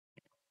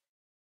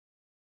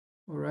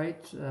All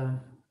right,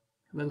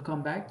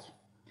 welcome back.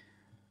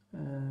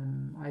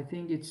 I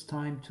think it's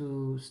time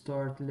to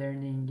start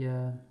learning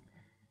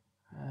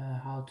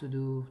how to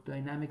do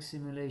dynamic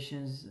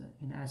simulations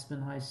in Aspen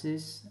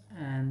Hysys,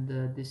 and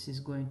this is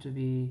going to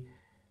be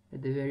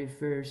the very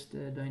first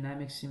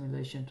dynamic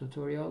simulation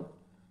tutorial.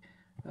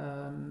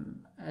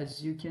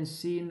 As you can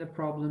see in the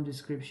problem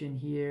description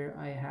here,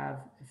 I have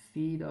a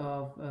feed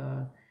of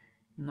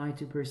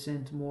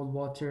 90% mole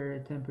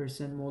water,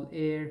 10% mole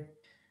air,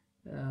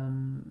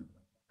 um,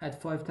 at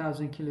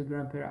 5,000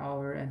 kilogram per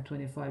hour and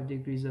 25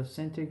 degrees of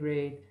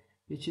centigrade,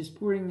 which is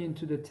pouring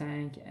into the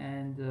tank,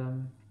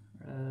 and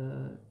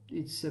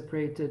it's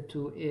separated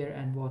to air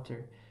and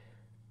water.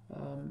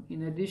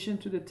 In addition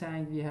to the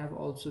tank, we have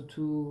also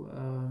two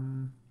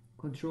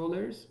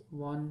controllers,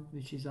 one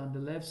which is on the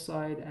left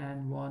side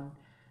and one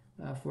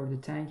for the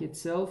tank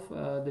itself.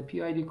 The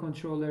PID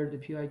controller, the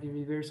PID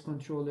reverse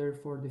controller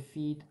for the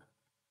feed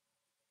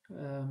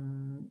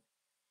um,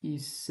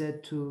 is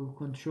set to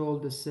control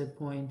the set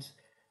point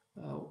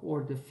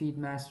or the feed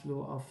mass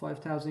flow of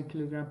 5,000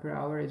 kilogram per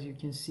hour, as you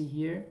can see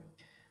here.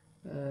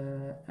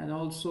 And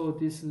also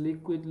this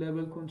liquid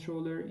level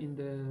controller in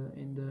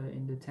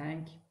the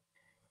tank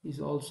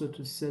is also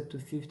to set to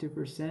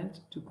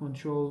 50% to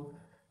control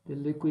the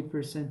liquid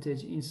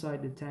percentage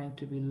inside the tank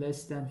to be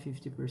less than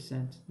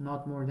 50%,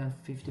 not more than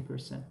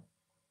 50%.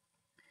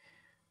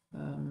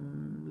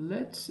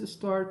 Let's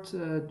start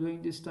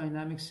doing this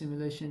dynamic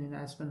simulation in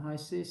Aspen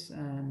Hysys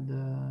and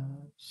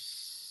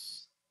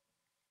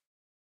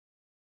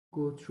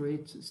go through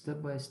it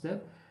step by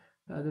step.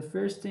 The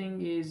first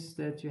thing is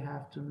that you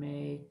have to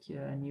make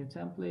a new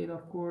template,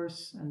 of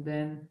course, and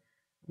then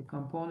the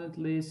component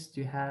list.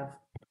 You have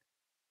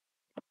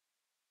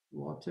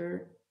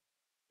water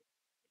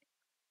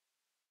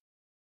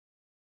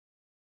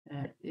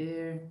and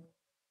air,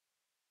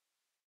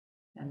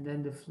 and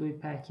then the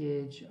fluid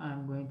package.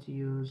 I'm going to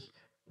use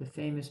the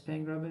famous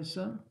Peng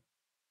Robinson.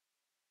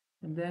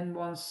 And then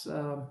once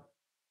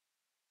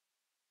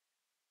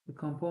the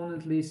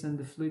component list and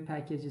the fluid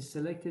package is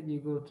selected, you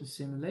go to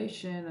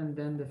simulation, and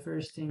then the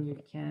first thing you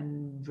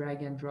can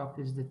drag and drop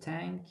is the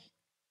tank.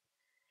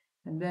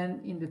 And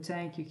then in the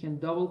tank you can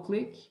double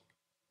click.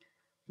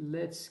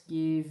 Let's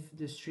give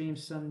the stream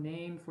some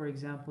name. For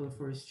example,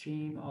 for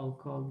stream I'll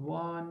call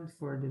 1,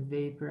 for the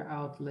vapor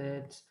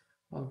outlet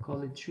I'll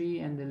call it 3,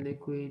 and the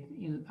liquid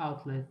in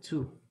outlet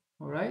 2.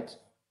 All right,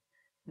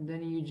 and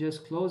then you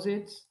just close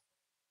it.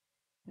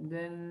 And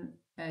then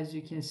as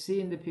you can see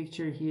in the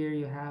picture here,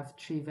 you have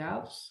 3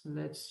 valves.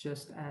 Let's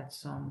just add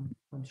some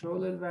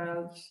controller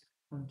valves.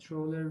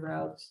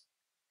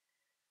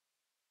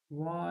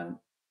 1,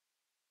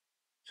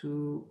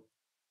 2,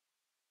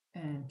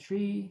 and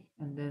 3,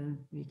 and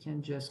then we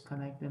can just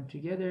connect them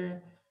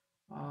together.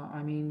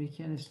 We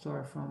can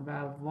start from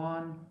valve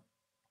 1.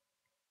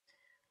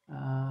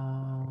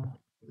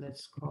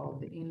 Let's call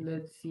the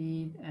inlet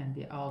feed, and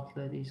the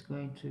outlet is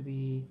going to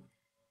be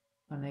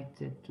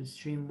connected to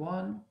stream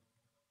 1.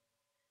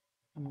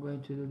 I'm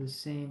going to do the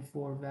same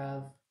for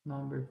valve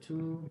number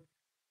 2.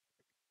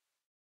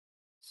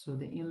 So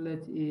the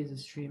inlet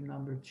is stream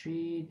number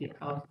 3, the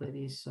outlet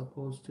is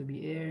supposed to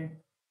be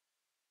air.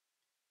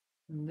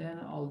 And then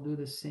I'll do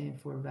the same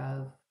for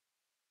valve.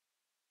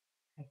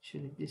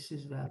 Actually, this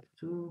is valve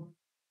 2.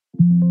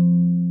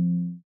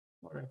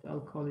 All right,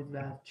 I'll call it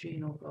valve 3,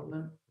 no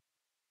problem.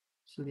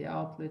 So the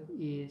outlet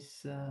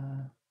is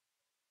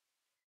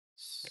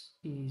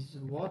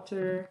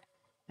water,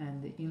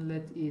 and the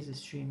inlet is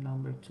stream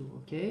number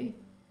 2. Okay.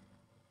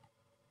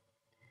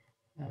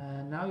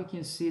 Now you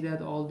can see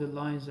that all the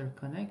lines are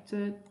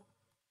connected.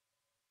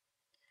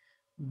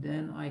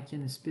 Then I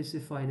can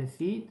specify the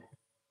feed.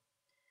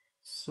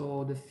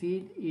 So the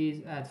feed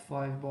is at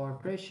 5 bar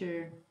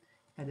pressure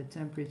at a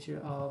temperature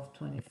of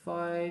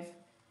 25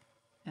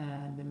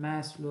 and the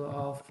mass flow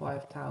of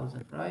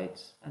 5,000, right?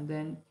 And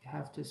then you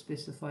have to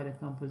specify the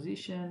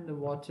composition. The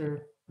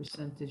water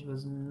percentage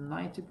was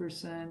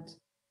 90%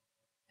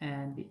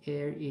 and the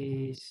air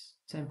is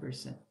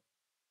 10%.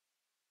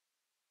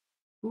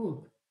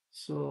 Cool.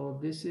 So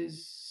this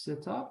is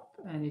set up,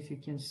 and if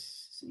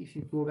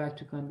you go back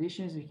to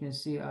conditions, you can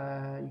see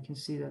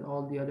that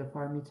all the other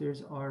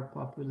parameters are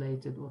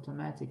populated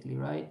automatically,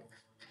 right?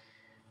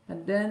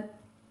 And then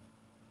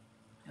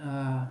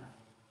uh,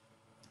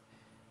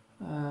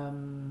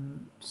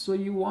 so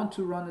you want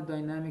to run a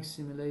dynamic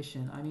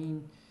simulation.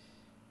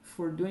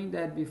 For doing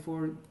that,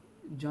 before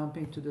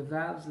jumping to the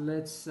valves,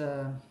 let's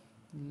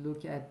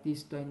look at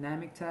this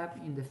dynamic tab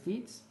in the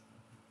feeds.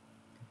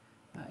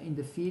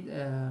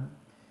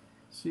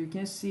 So you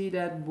can see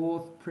that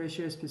both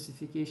pressure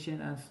specification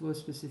and flow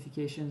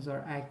specifications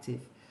are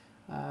active.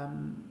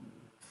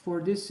 For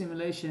this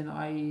simulation,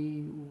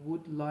 I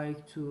would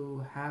like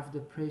to have the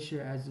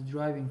pressure as the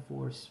driving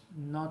force,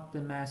 not the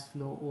mass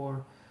flow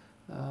or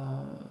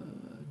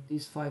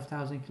this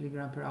 5,000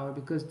 kilogram per hour,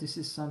 because this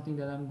is something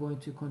that I'm going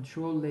to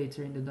control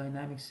later in the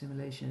dynamic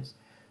simulations.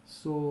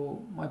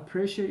 So my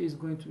pressure is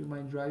going to be my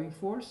driving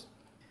force.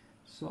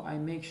 So I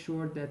make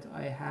sure that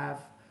I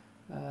have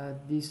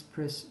this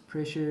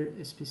pressure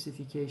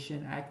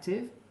specification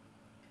active,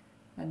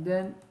 and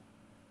then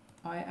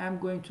I am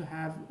going to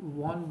have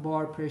 1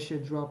 bar pressure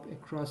drop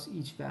across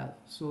each valve.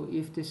 So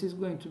if this is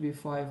going to be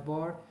 5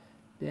 bar,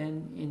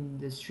 then in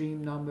the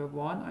stream number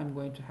 1 I'm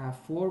going to have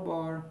 4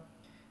 bar.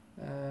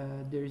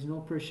 There is no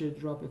pressure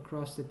drop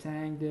across the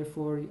tank,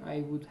 therefore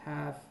I would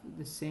have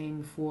the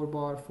same 4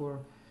 bar for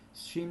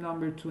stream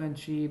number 2 and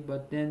 3,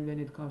 but then when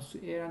it comes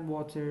to air and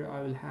water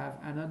I will have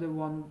another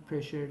 1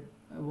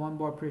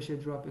 bar pressure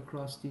drop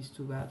across these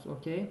two valves.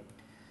 Okay,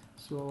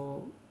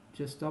 so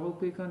just double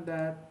click on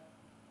that.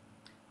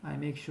 I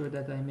make sure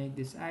that I make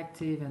this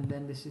active, and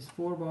then this is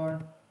 4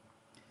 bar,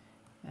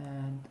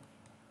 and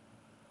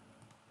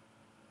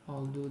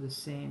I'll do the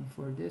same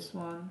for this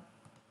one.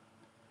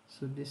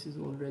 So this is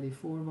already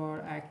 4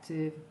 bar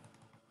active,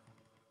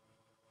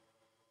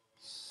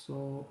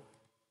 so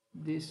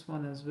this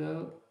one as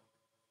well,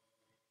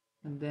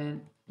 and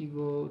then you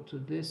go to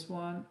this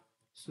one,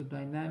 so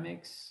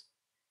dynamics,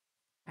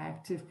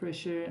 active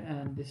pressure,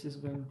 and this is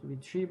going to be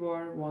 3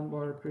 bar, 1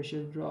 bar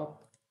pressure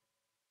drop,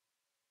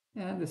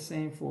 and the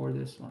same for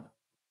this one.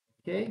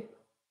 Okay,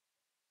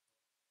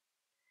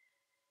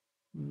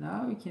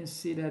 now we can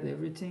see that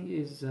everything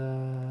is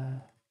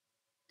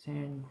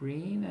turned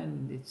green,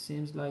 and it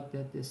seems like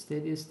that the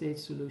steady state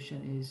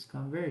solution is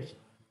converged.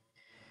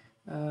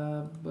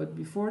 But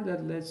before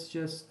that, let's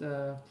just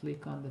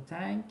click on the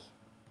tank.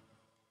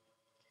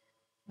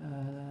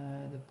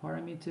 The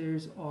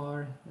parameters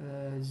are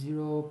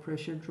 0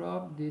 pressure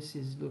drop. This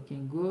is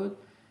looking good,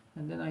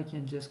 and then I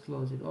can just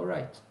close it. All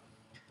right.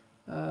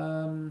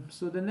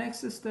 So the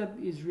next step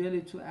is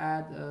really to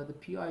add the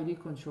PID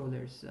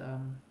controllers.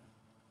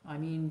 I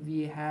mean,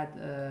 we had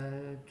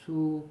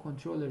 2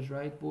 controllers,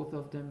 right? Both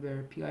of them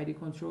were PID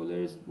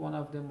controllers. One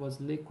of them was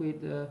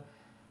liquid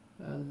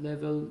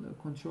level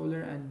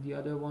controller, and the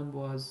other one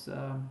was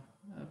a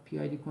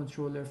PID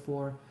controller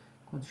for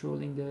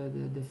controlling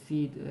the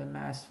feed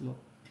mass flow.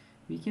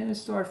 We can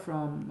start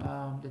from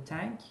the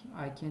tank.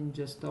 I can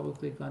just double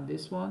click on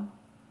this one,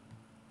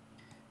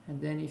 and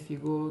then if you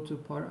go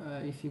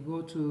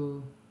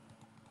to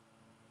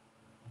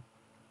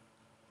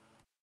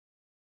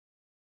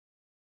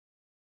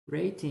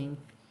rating,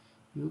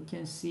 you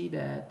can see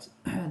that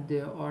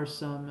there are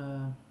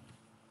some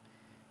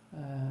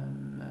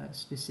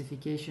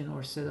specification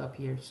or setup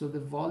here. So the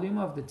volume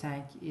of the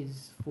tank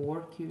is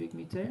 4 cubic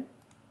meter.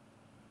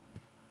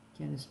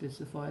 Can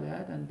specify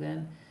that, and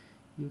then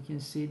you can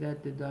see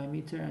that the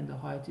diameter and the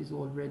height is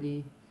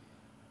already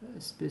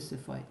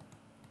specified.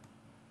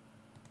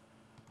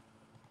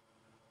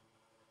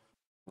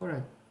 All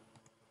right.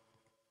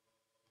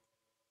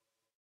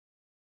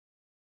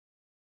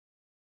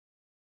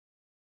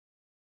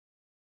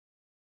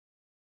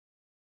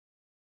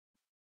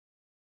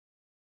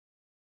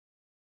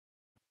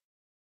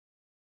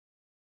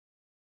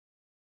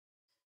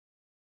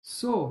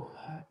 So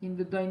in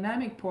the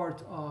dynamic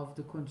part of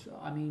the control,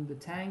 I mean the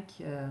tank,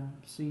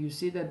 so you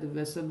see that the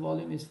vessel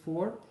volume is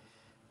 4.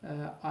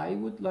 I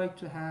would like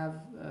to have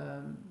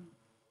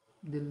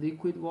the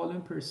liquid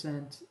volume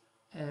percent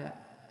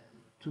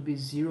to be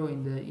 0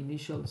 in the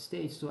initial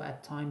stage. So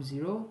at time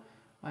 0,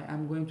 I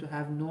am going to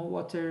have no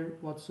water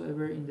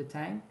whatsoever in the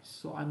tank.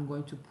 So I'm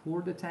going to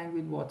pour the tank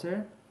with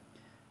water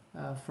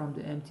from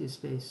the empty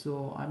space.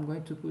 So I'm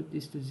going to put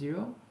this to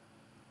 0.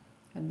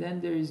 And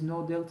then there is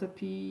no delta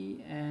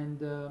P, and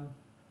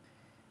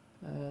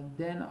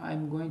then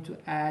I'm going to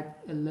add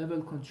a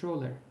level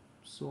controller.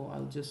 So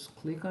I'll just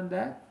click on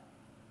that.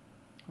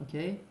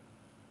 Okay.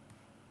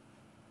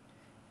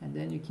 And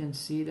then you can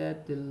see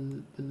that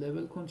the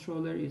level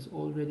controller is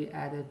already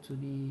added to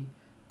the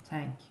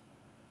tank.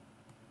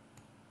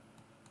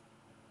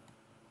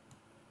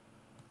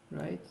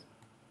 Right.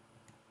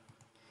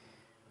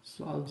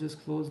 So I'll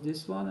just close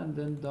this one and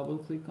then double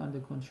click on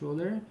the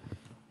controller.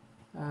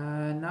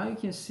 Now you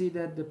can see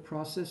that the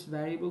process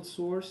variable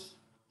source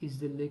is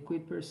the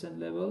liquid percent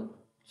level.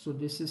 So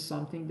this is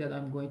something that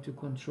I'm going to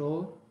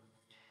control.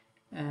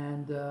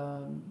 And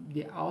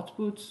the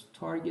output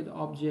target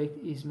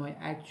object is my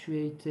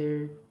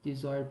actuator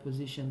desired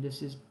position.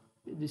 This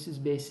is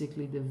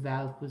basically the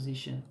valve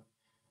position.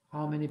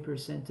 How many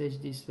percentage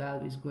this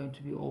valve is going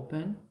to be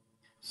open,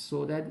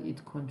 so that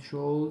it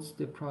controls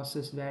the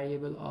process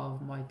variable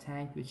of my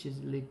tank, which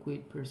is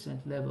liquid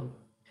percent level.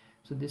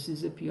 So this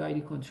is a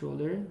PID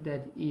controller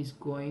that is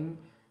going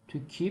to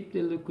keep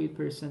the liquid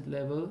percent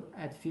level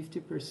at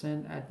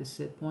 50% at the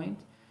set point,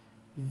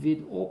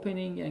 with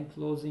opening and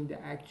closing the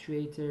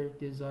actuator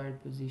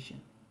desired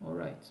position. All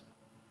right.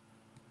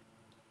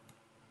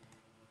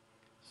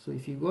 So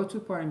if you go to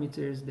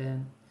parameters,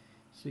 then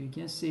so you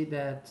can see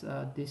that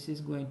this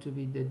is going to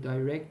be the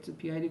direct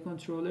PID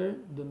controller.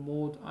 The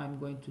mode I'm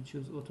going to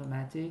choose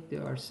automatic.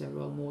 There are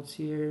several modes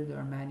here. There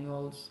are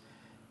manuals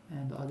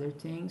and other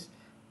things.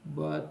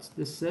 But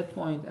the set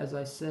point, as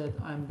I said,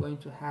 I'm going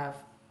to have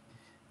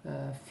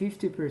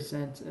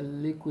 50%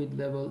 liquid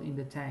level in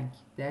the tank.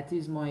 That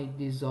is my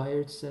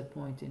desired set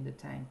point in the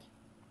tank.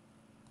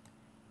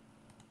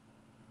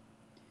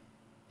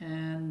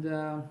 And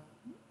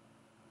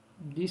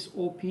this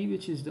OP,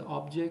 which is the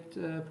object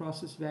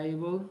process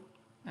variable,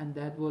 and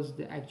that was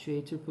the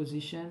actuator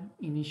position,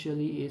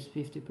 initially is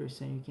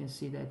 50%. You can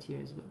see that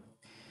here as well.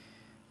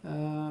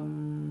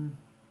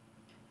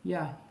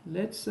 Yeah,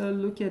 let's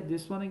look at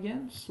this one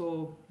again.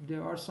 So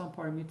there are some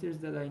parameters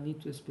that I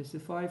need to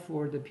specify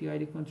for the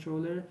PID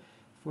controller.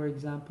 For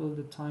example,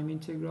 the time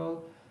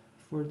integral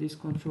for this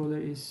controller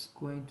is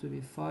going to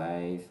be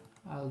 5.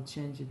 I'll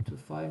change it to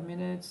 5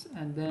 minutes,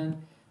 and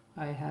then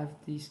I have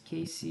this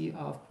KC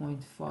of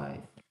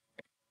 0.5.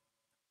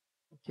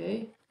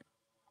 Okay,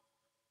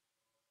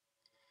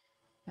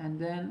 and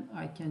then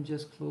I can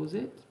just close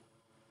it.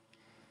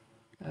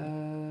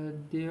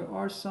 There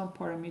are some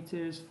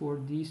parameters for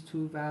these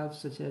two valves,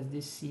 such as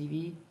this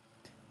CV,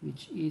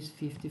 which is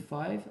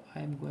 55.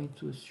 I'm going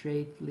to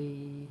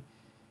straightly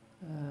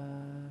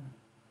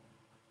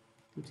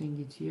putting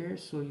it here,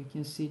 so you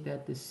can see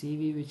that the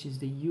CV, which is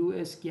the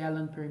US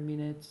gallon per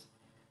minute,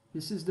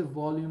 this is the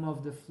volume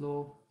of the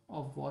flow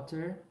of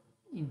water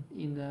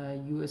in the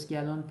US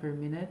gallon per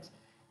minute,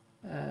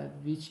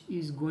 which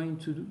is going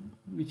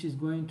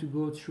to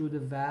go through the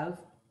valve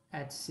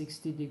at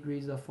 60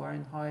 degrees of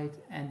Fahrenheit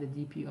and the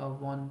dp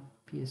of 1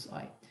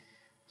 psi.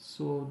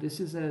 So this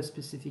is a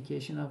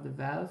specification of the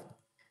valve,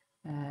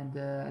 and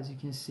as you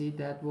can see,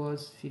 that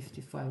was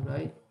 55,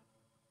 right?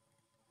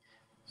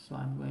 So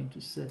I'm going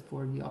to set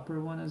for the upper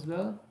one as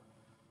well,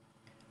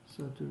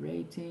 so to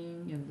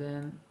rating, and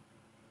then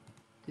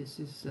this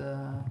is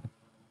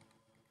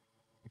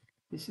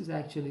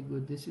actually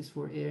good. This is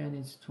for air and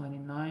it's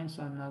 29,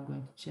 so I'm not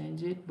going to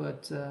change it.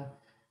 But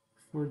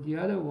for the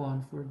other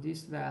one, for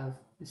this valve,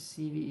 the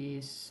CV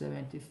is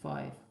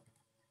 75.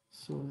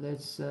 So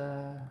let's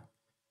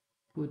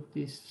put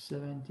this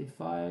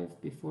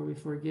 75 before we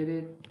forget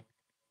it.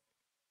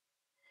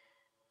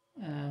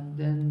 And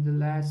then the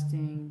last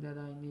thing that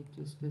I need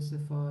to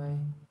specify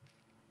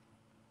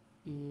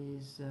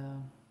is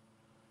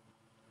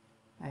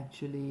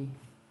actually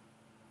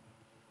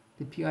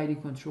the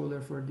PID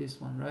controller for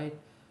this one, right?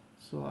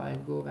 So I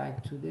go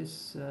back to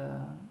this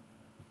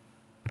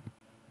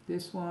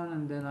this one,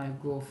 and then I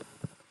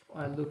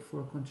look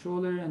for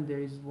controller, and there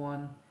is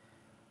one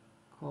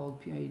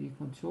called PID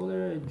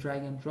controller. I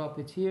drag and drop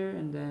it here,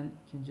 and then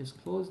you can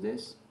just close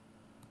this.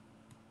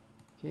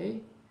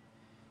 Okay,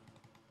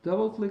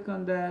 double click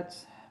on that.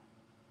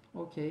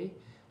 Okay,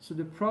 so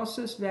the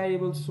process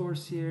variable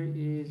source here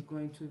is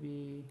going to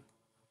be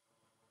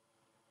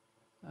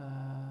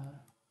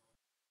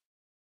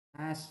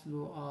mass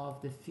flow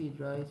of the feed,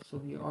 right? So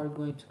we are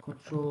going to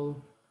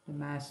control the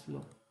mass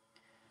flow.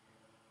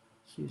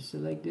 So you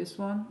select this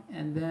one,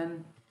 and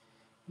then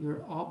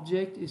your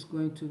object is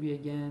going to be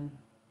again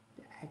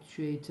the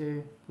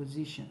actuator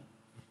position.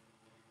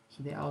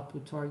 So the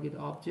output target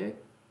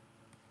object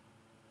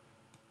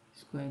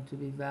is going to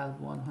be valve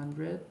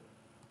 100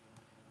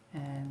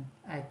 and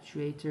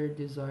actuator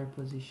desired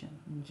position.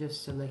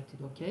 Just select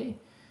it. Okay,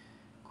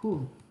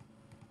 cool.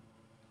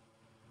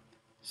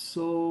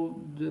 So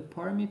the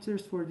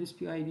parameters for this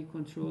PID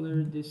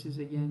controller, this is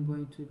again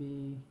going to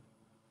be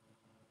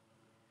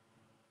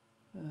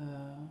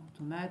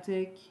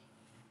automatic.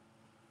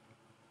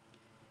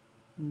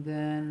 And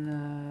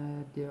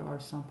then there are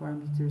some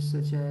parameters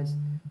such as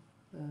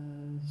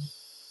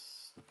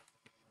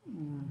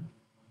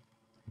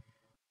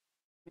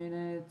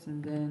minutes,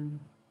 and then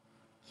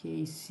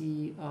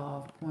KC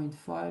of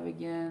 0.5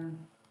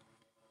 again,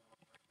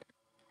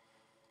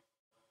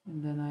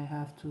 and then I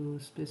have to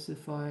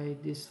specify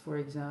this, for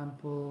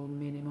example,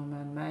 minimum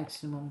and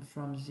maximum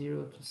from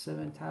 0 to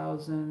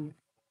 7,000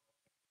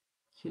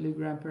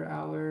 kilogram per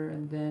hour,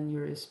 and then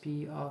your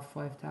SP of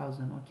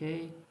 5,000.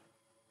 Okay,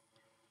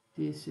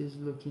 this is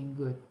looking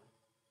good,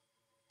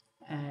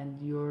 and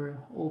your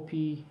OP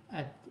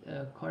at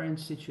current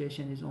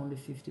situation is only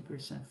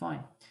 50%.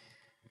 Fine.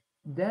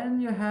 Then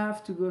you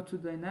have to go to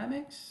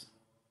dynamics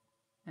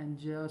and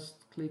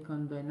just click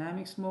on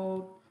dynamics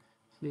mode,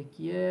 click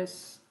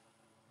yes,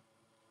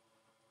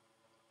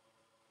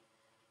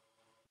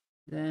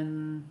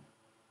 then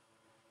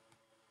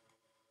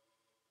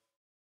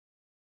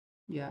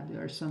yeah,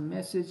 there are some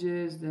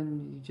messages,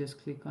 then you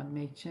just click on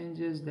make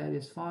changes, that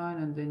is fine,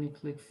 and then you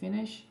click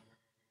finish.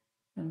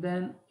 And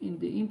then in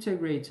the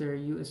integrator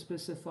you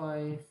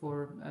specify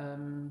for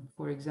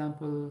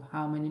example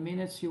how many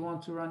minutes you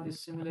want to run this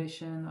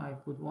simulation. I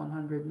put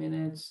 100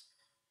 minutes.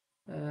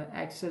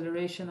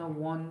 Acceleration of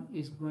 1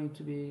 is going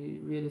to be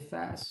really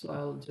fast, so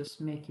I'll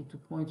just make it to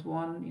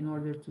 0.1 in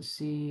order to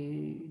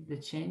see the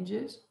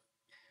changes.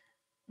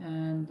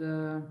 And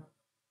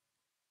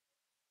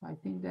I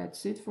think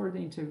that's it for the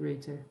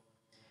integrator.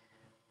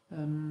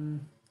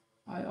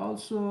 I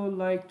also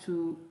like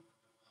to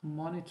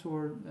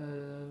monitor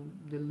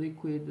the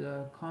liquid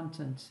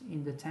content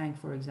in the tank,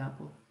 for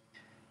example.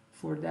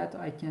 For that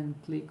I can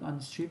click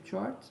on strip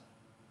chart,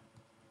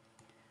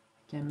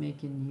 I can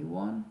make a new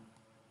one,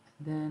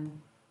 then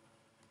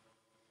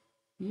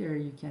here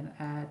you can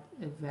add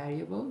a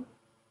variable,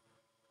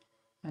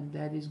 and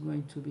that is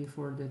going to be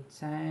for the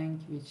tank,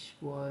 which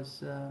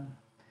was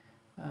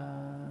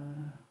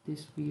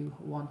this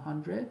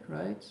V100,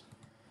 right?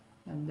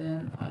 and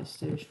then I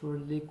search for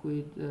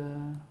liquid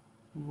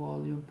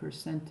volume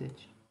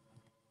percentage.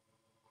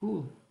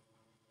 Cool.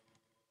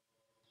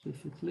 So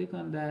if you click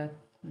on that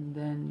and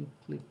then you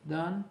click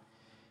done,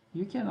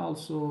 you can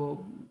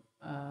also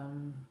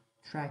um,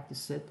 track the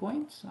set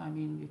points. I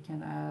mean, you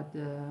can add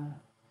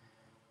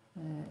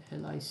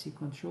LIC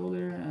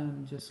controller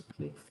and just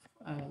click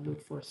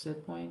look for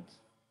set point,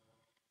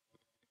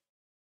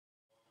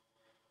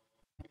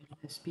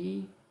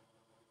 SP,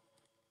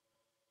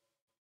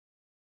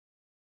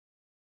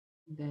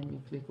 then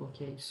you click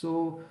OK.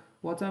 So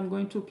what I'm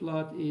going to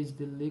plot is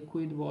the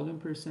liquid volume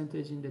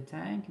percentage in the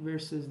tank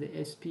versus the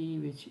SP,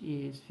 which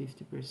is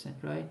 50%,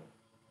 right?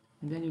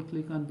 And then you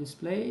click on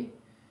display,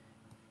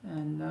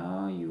 and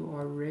now you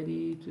are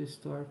ready to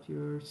start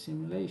your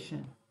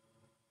simulation.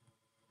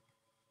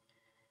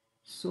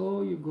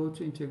 So you go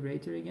to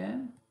integrator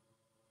again,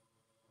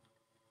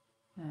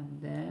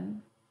 and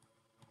then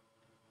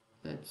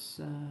let's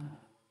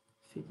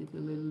fit it a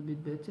little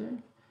bit better,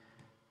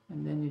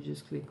 and then you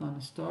just click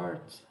on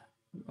start.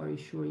 Are you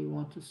sure you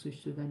want to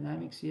switch to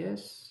dynamics?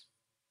 Yes.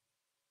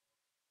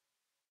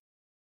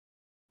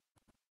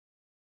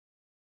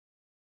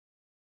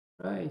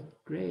 Right,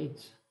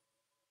 great.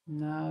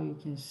 Now you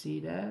can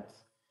see that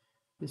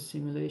the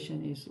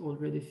simulation is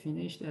already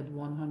finished at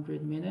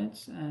 100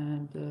 minutes,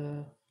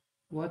 and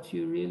what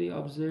you really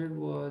observed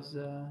was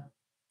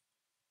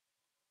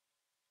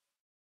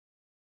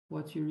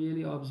what you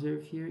really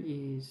observe here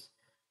is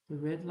the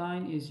red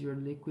line is your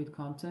liquid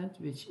content,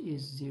 which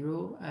is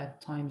 0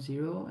 at time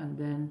 0, and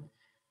then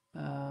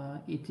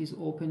it is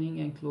opening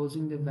and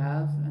closing the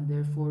valve, and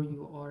therefore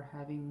you are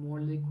having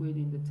more liquid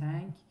in the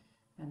tank.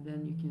 And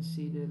then you can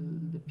see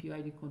the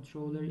PID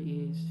controller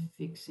is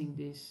fixing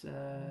this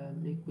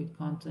liquid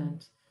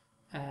content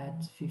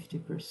at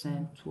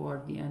 50%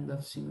 toward the end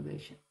of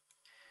simulation.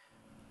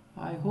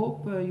 I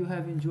hope you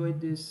have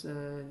enjoyed this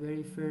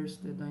very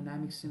first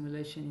dynamic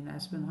simulation in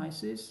Aspen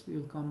Hysys.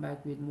 We'll come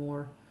back with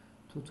more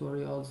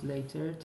tutorials later.